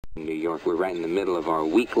New York. We're right in the middle of our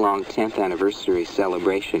week-long 10th anniversary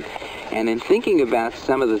celebration. And in thinking about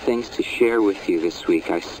some of the things to share with you this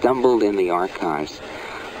week, I stumbled in the archives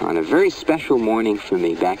on a very special morning for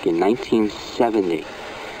me back in 1970.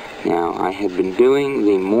 Now, I had been doing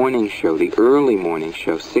the morning show, the early morning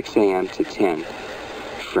show, 6 a.m. to 10,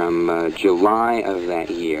 from July of that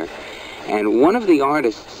year. And one of the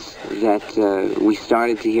artists that we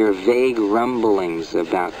started to hear vague rumblings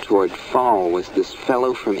about toward fall was this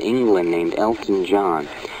fellow from England named Elton John.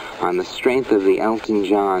 On the strength of the Elton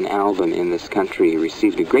John album in this country, he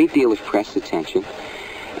received a great deal of press attention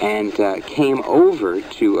and came over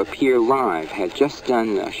to appear live, had just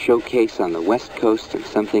done a showcase on the West Coast and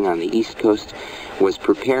something on the East Coast, was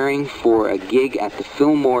preparing for a gig at the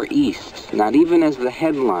Fillmore East, not even as the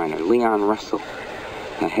headliner. Leon Russell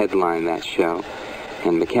headlined that show,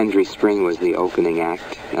 and McKendree Spring was the opening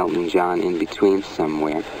act, Elton John in between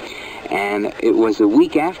somewhere. And it was a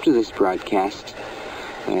week after this broadcast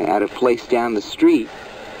at a place down the street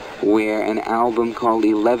where an album called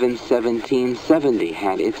 11-17-70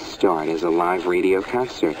 had its start as a live radio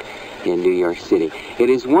concert in New York City.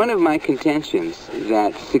 It is one of my contentions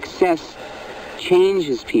that success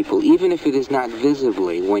changes people, even if it is not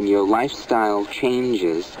visibly. When your lifestyle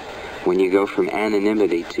changes, when you go from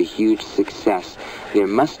anonymity to huge success, there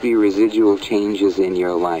must be residual changes in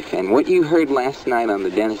your life. And what you heard last night on the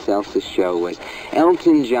Dennis Elsa show was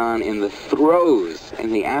Elton John in the throes,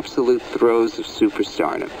 in the absolute throes of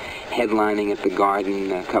superstardom, headlining at the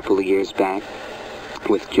Garden a couple of years back,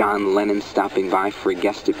 with John Lennon stopping by for a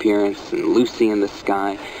guest appearance, and Lucy in the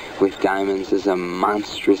Sky with Diamonds is a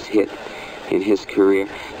monstrous hit in his career.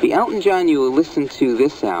 The Elton John you will listen to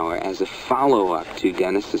this hour as a follow-up to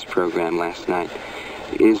Dennis's program last night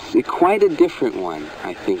is quite a different one,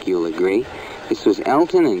 I think you'll agree. This was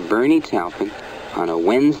Elton and Bernie Taupin on a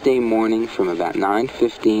Wednesday morning from about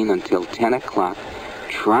 9:15 until 10 o'clock,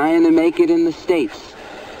 trying to make it in the States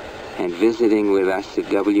and visiting with us at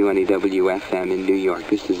WNEW FM in New York.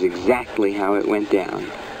 This is exactly how it went down.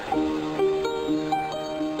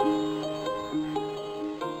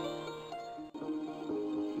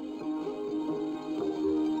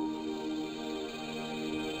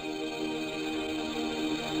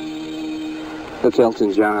 That's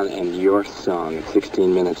Elton John and Your Song at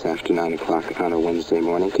 16 minutes after 9 o'clock on a Wednesday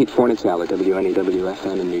morning. Pete Fornatale at WNEW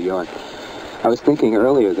FM in New York. I was thinking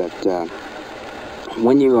earlier that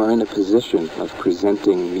when you are in a position of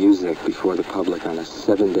presenting music before the public on a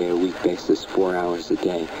 7-day-a-week basis, 4 hours a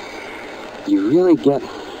day, you really get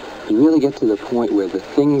to the point where the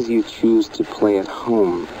things you choose to play at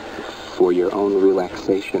home for your own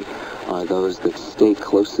relaxation are those that stay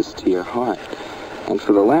closest to your heart. And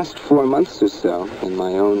for the last 4 months or so, in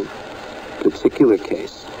my own particular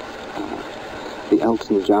case, the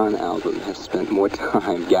Elton John album has spent more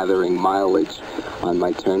time gathering mileage on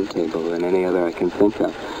my turntable than any other I can think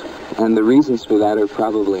of. And the reasons for that are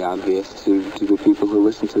probably obvious to the people who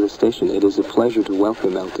listen to the station. It is a pleasure to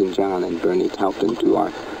welcome Elton John and Bernie Taupin to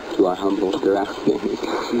our humble surroundings.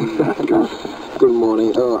 Good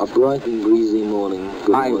morning. Oh, a bright and breezy morning.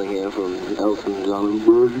 Good morning here from Elton John and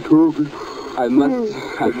Bernie Taupin. I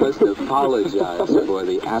must apologize for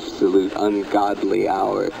the absolute ungodly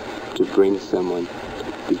hour to bring someone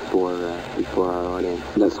before our audience.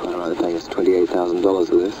 That's quite right. They're paying us $28,000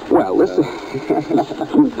 for this. Well, listen.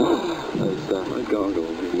 My God,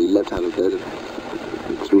 we left out of bed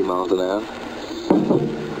at 3 miles an hour.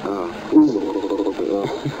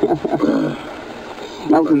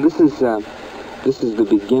 Elton, this is the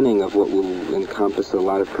beginning of what will encompass a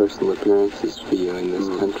lot of personal appearances for you in this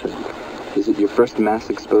country. Is it your first mass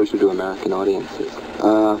exposure to American audiences?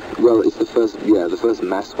 Well, it's the first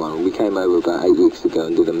mass one. We came over about 8 weeks ago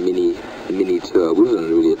and did a mini tour. We wasn't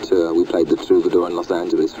really a tour. We played the Troubadour in Los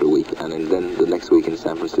Angeles for a week, and then the next week in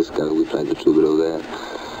San Francisco, we played the Troubadour there.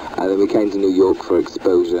 And then we came to New York for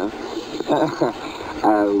exposure.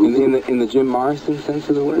 In the Jim Morrison sense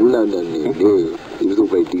of the word? No. It was all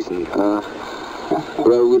very decent.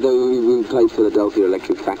 Well, we played Philadelphia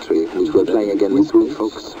Electric Factory, which we're playing again this week,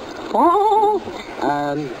 folks.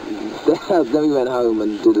 And then we went home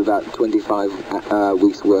and did about 25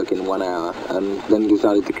 weeks' work in 1 hour, and then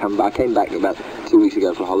decided to come back. I came back about 2 weeks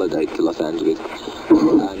ago for a holiday to Los Angeles,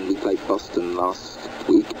 and we played Boston last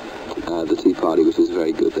week, the Tea Party, which was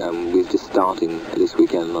very good. We're just starting this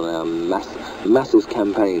weekend on our massive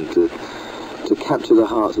campaign to capture the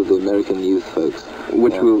hearts of the American youth, folks.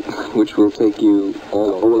 Which will take you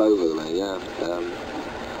all over, man. Yeah.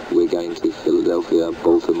 We're going to Philadelphia,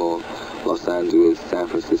 Baltimore, Los Angeles, San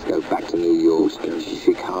Francisco, back to New York,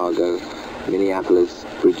 Chicago, Minneapolis,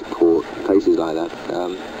 Bridgeport, places like that.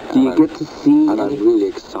 Do you get to see... And I'm really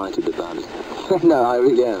excited about it. No, I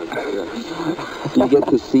really am. Do you get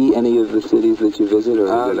to see any of the cities that you visit, or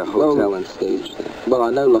is it a hotel and stage thing? Well, I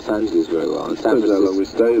know Los Angeles very well. And San Francisco. How long we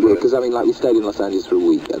stayed there? Because, I mean, like, we stayed in Los Angeles for a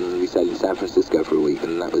week, and we stayed in San Francisco for a week,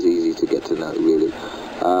 and that was easy to get to know, really.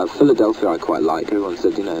 Philadelphia I quite like. Everyone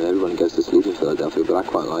said, you know, everyone goes to sleep in Philadelphia, but I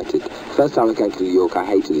quite liked it. First time I came to New York, I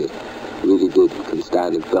hated it. Really did, couldn't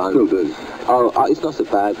stand it. But still did. It's not so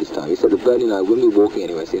bad this time. He said the Bernie and I, when we were walking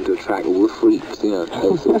anyway, seemed to attract all the freaks, you know.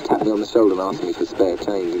 They sort of tapped me on the shoulder and asked me for spare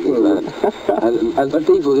change and things like that. And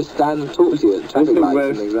people just stand and talk to you at traffic lights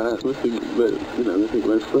and things like that. We think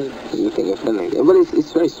we're friends. You think we're friendly. Well,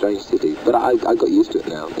 it's a very strange city, but I got used to it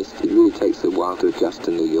now. It really takes a while to adjust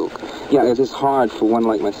to New York. Yeah, it is hard for one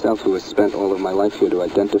like myself who has spent all of my life here to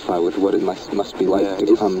identify with what it must be like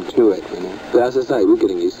to come to it, you know. But as I say, we're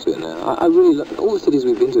getting used to it now. I really love, all the cities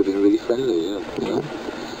we've been to have been really friendly, you know.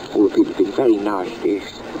 All the people have been very nice,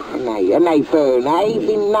 yes. And they, Bern, they've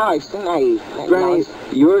been nice, and they? Bernie,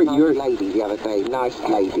 you're lady the other day, nice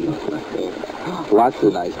lady. Lots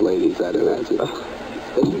of nice ladies, I'd imagine.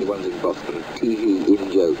 Especially the ones in Boston. TV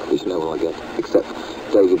in-joke, which no one will get, except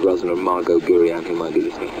David Rosner and Margot Gurian, who might be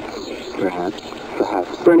listening. Perhaps.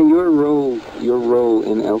 Bernie, your role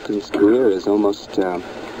in Elton's career is almost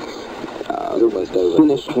over.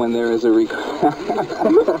 Finished when there is a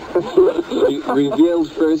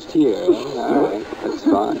revealed first here. All right, that's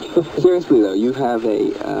fine. Seriously though, you have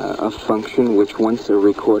a function which once a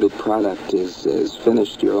recorded product is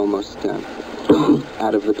finished, you're almost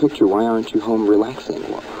out of the picture. Why aren't you home relaxing?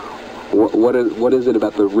 What is it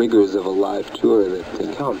about the rigors of a live tour that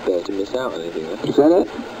you can't bear to miss out on anything? Is that it?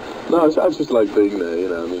 No, I just like being there. You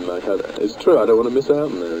know, I mean, like it's true. I don't want to miss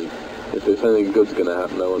out on there. If anything good's going to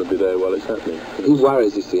happen, I want to be there while it's happening. He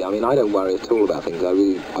worries, you see. I mean, I don't worry at all about things. I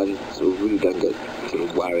really don't get sort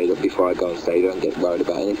of worried before I go on stage. I don't get worried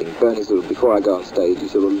about anything. Bernie sort of, before I go on stage, he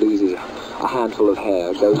sort of loses a handful of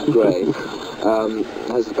hair, goes grey,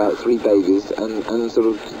 has about 3 babies, and sort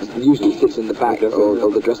of usually sits in the back of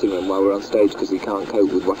the dressing room while we're on stage because he can't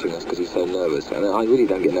cope with watching us because he's so nervous. And I really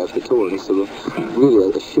don't get nervous at all. And he's sort of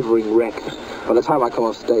really a shivering wreck. By the time I come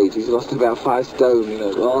off stage, he's lost about 5 stone, you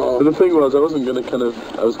know. But the thing was, I wasn't going to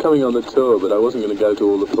I was coming on the tour, but I wasn't going to go to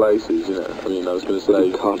all the places, you know. I mean, I was going to stay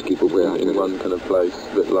in one kind of place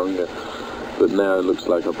a bit longer. But now it looks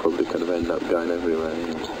like I'll probably kind of end up going everywhere,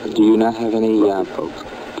 you know. Do you not have any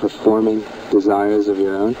performing desires of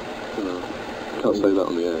your own? No, can't say that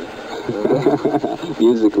on the air.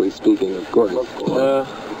 Musically speaking, of course.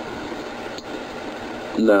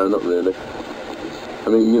 No, not really. I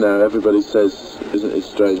mean, you know, everybody says, isn't it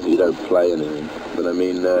strange that you don't play anything? But I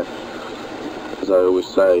mean, as I always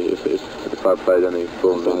say, if I played any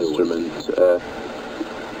form of instrument,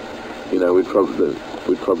 you know, we'd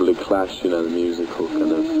probably clash, you know, the musical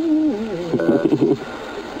kind of...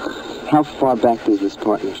 How far back does this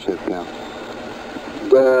partnership go?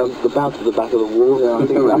 About to the back of the wall. Yeah,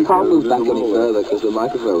 I can't move back any further because the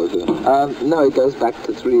microphone was here. No, it goes back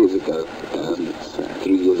to 3 years ago.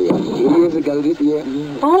 3 years ago. 3 years ago this year.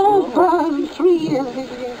 Oh, 3 years this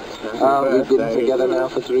year. We've been together now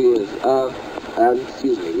for 3 years. And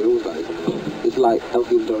excuse me, we're always like this. It's like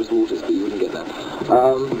Elton and Doris Waters, but you wouldn't get that.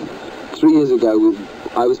 3 years ago,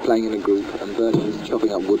 I was playing in a group, and Bernie was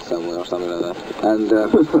chopping up wood somewhere or something like that. And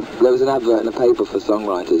there was an advert in a paper for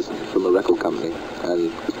songwriters from a record company,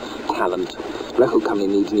 and talent. Record company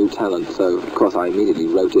needs new talent, so of course I immediately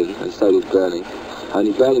wrote in, and so did Bernie.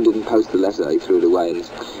 Only Bernie didn't post the letter, he threw it away, and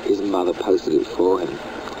his mother posted it for him,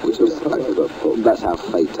 which was, that's how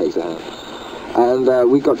fate takes a hand. And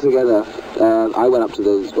we got together, I went up to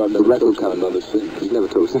the record company. He never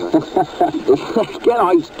talks to me. Get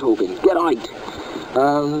out, Taupin, get out!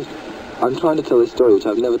 I'm trying to tell this story, which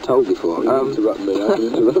I've never told before. Interrupt me, I can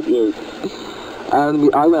interrupt you.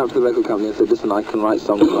 And I went up to the record company and said, listen, I can write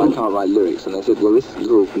songs, but I can't write lyrics. And they said, well, this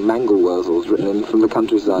little mangle-wurzel's written in from the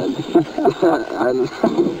countryside. And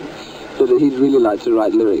said that he'd really like to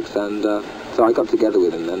write lyrics. And so I got together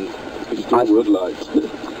with him. And I would like.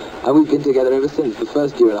 And we've been together ever since. The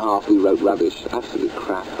first year and a half we wrote rubbish, absolute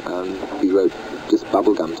crap. We wrote just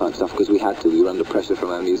bubblegum type stuff because we had to. We were under pressure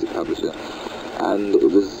from our music publisher. And it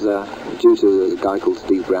was due to a guy called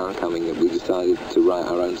Steve Brown coming that we decided to write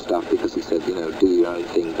our own stuff because he said, you know, do your own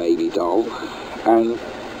thing, baby doll. And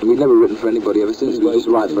we've never written for anybody ever since. We just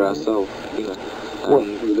write for ourselves, you know.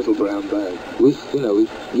 The little brown bag. We've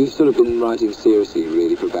sort of been writing seriously,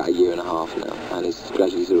 really, for about a year and a half now, and it's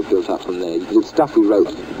gradually sort of built up from there. The stuff we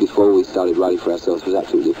wrote before we started writing for ourselves was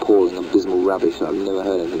absolutely appalling, abysmal rubbish. I've never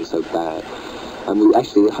heard anything so bad. And we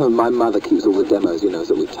actually, my mother keeps all the demos, you know,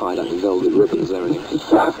 so we tied up in velvet ribbons and everything.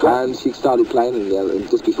 And she started playing in there, and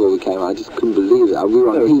just before we came out, I just couldn't believe it. We were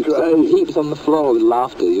on heaps on the floor with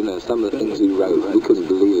laughter, you know, some of the things we wrote, we couldn't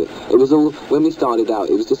believe it. It was all, when we started out,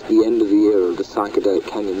 it was just the end of the era of the psychedelic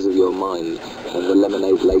canyons of your mind and the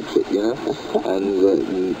Lemonade Lake bit, you know?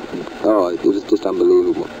 And, it was just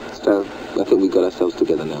unbelievable. So, I think we got ourselves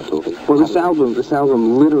together now, Taupin. Well, this album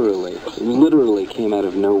literally came out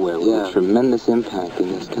of nowhere with a tremendous impact in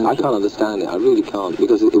this country. I can't understand it. I really can't,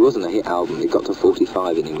 because it wasn't a hit album. It got to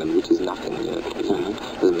 45 in England, which is nothing, you know.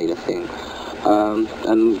 Doesn't mean a thing.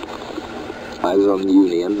 And I was on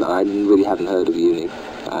Uni, and I really hadn't heard of Uni.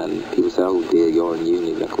 And people said, "Oh dear, you're on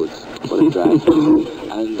Uni Records. What a drag."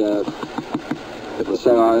 And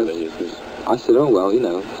so I said, "Oh well, you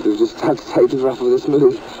know, we'll just have to take the rough with the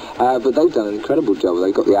smooth." But they've done an incredible job.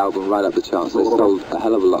 They got the album right up the charts. They sold a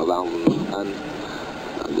hell of a lot of albums, and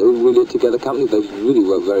they're really a together company. They've really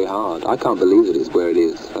worked very hard. I can't believe that it's where it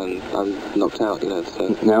is, and I'm knocked out, you know.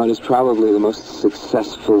 So. Now, it is probably the most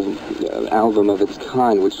successful album of its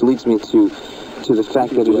kind, which leads me to the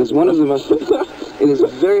fact that it is one of the most... It is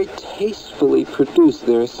very tastefully produced.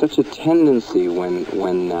 There is such a tendency when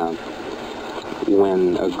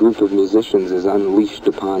a group of musicians is unleashed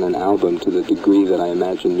upon an album, to the degree that I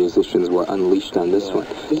imagine musicians were unleashed on this one,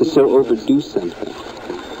 to so overdo something.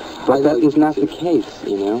 But that is not the case,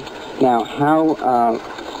 you know. Now, how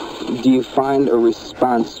do you find a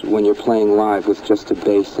response when you're playing live with just a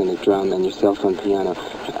bass and a drum and yourself on piano?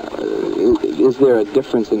 Is there a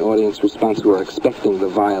difference in audience response who are expecting the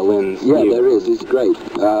violins? Yeah, there is. It's great.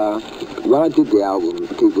 When I did the album,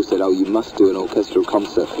 people said, "Oh, you must do an orchestral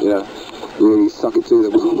concert, you know, really suck it to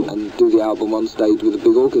them and do the album on stage with a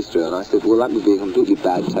big orchestra." And I said, well, that would be a completely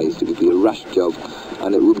bad taste. It would be a rush job,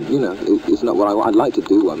 and it would, you know, it's not what I want. I'd like to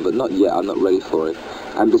do one, but not yet. I'm not ready for it.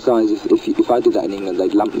 And besides, if I did that in England,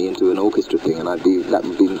 they'd lump me into an orchestra thing, and I'd be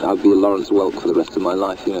a Lawrence Welk for the rest of my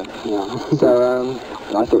life, you know. Yeah. So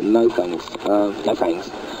I thought, no thanks, no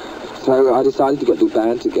thanks. So I decided to get the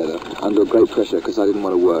band together under great pressure, because I didn't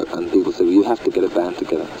want to work, and people said, well, you have to get a band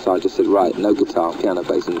together. So I just said, right, no guitar, piano,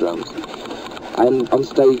 bass and drums. And on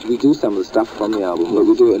stage we do some of the stuff from the album, but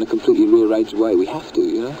we do it in a completely rearranged way. We have to,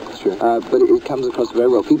 you know. Sure. But it comes across very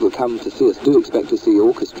well. People come to see us do expect to see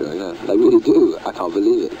orchestra, you know. They really do. I can't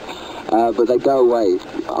believe it. But they go away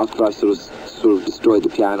after I sort of destroyed the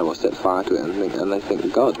piano or set fire to it, and they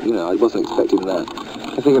think, God, you know, I wasn't expecting that.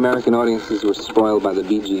 I think American audiences were spoiled by the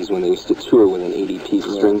Bee Gees when they used to tour with an 80-piece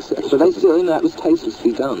string section. But they still, you know, that was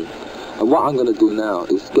tastelessly done. And what I'm going to do now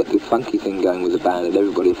is get the funky thing going with the band, and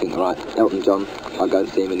everybody think, right, Elton John, I'll go and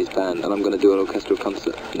see him in his band, and I'm going to do an orchestral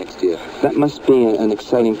concert next year. That must be an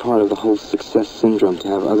exciting part of the whole success syndrome, to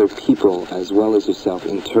have other people, as well as yourself,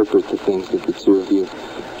 interpret the things that the two of you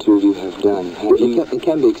have done. It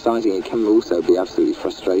can be exciting. It can also be absolutely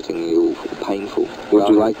frustratingly or painful. Would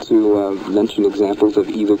you like to mention examples of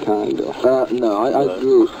either kind? No,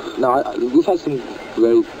 we've had some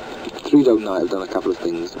very... Three Dog Night have done a couple of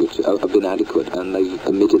things which have been adequate, and they've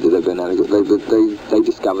admitted that they've been adequate. They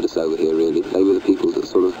discovered us over here, really. They were the people that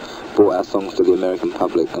sort of brought our songs to the American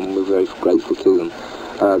public, and we're very grateful to them.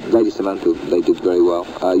 Lady Samantha, they did very well.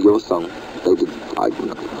 Your Song, they did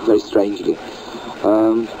very strangely.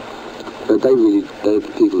 But they're the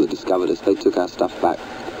people that discovered us. They took our stuff back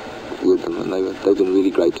with them, and they've been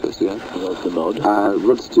really great to us, you know. What's the mod?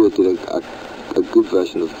 Rod Stewart did a good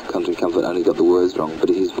version of Country Comfort, only got the words wrong, but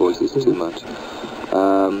his voice is too much.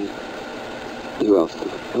 Who else,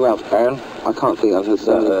 Aaron? I can't think. I've heard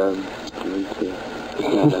so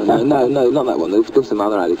many. No, not that one. There's been some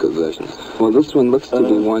other adequate versions. Well, this one looks to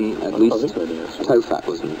be one, at least... Toe Fat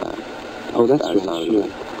wasn't bad. Oh, that's right, sure.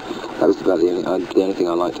 That was about the only thing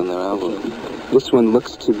I liked on their album. This one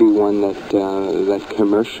looks to be one that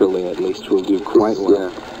commercially, at least, will do quite well.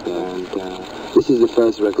 Yeah. And this is the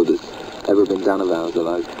first record that's ever been done of ours that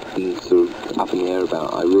I've been sort of up in the air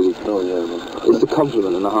about. I really... Oh, yeah. It's a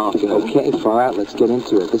compliment and a half, you know. Okay, far out. Let's get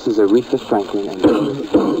into it. This is Aretha Franklin and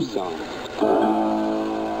her song.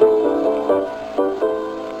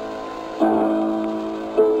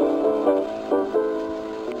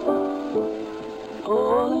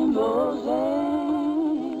 Holy Moses.